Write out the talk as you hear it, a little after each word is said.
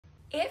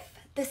If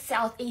the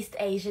Southeast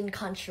Asian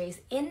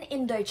countries in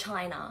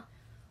Indochina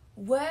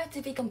were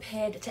to be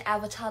compared to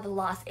Avatar: The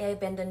Last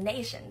Airbender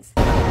nations,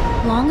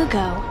 long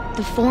ago,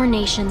 the four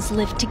nations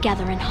lived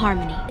together in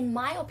harmony. In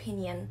my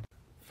opinion,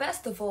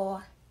 first of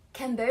all,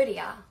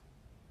 Cambodia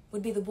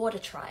would be the water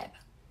tribe.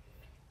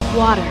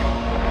 Water.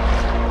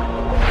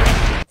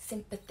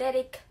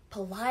 Sympathetic,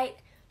 polite,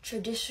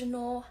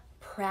 traditional,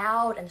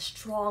 proud and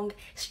strong,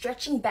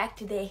 stretching back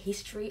to their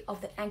history of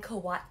the Angkor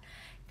Wat.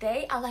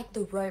 They are like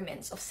the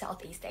Romans of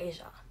Southeast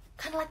Asia,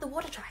 kind of like the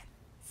water tribe.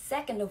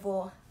 Second of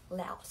all,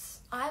 Laos.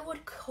 I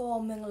would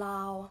call Mương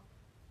Lao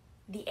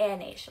the air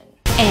nation.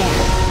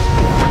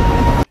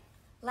 Air.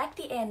 Like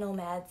the air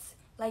nomads,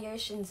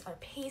 Laotians are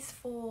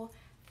peaceful,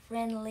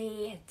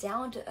 friendly,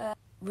 down to earth,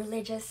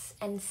 religious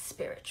and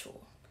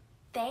spiritual.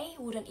 They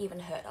wouldn't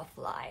even hurt a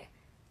fly.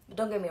 But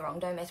don't get me wrong,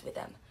 don't mess with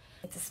them.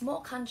 It's a small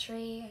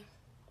country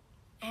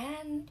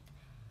and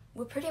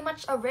we're pretty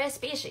much a rare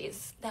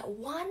species. That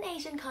one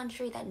Asian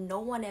country that no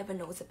one ever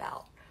knows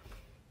about.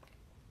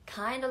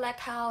 Kinda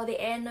like how the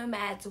air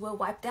nomads were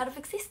wiped out of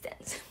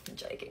existence. I'm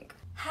joking.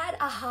 Had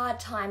a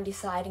hard time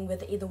deciding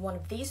whether either one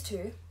of these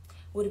two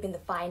would have been the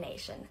Fire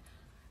Nation.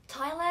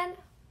 Thailand,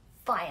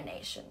 Fire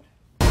Nation.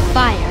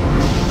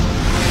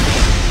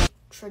 Fire.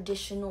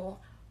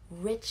 Traditional,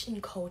 rich in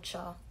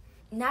culture,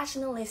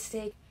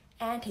 nationalistic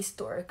and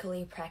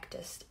historically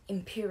practiced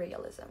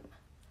imperialism.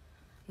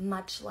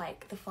 Much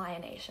like the Fire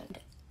Nation.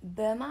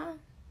 Burma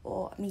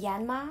or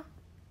Myanmar,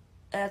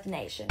 Earth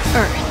Nation.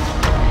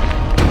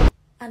 Earth.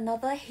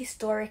 Another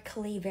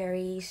historically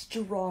very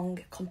strong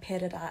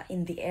competitor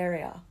in the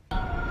area.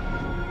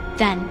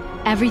 Then,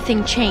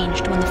 everything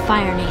changed when the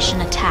Fire Nation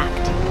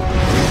attacked.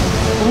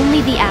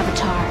 Only the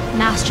Avatar,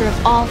 master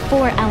of all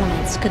four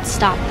elements, could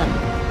stop them.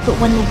 But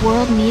when the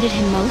world needed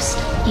him most,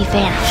 he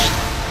vanished.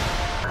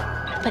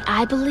 But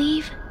I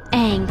believe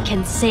Aang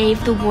can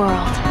save the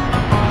world.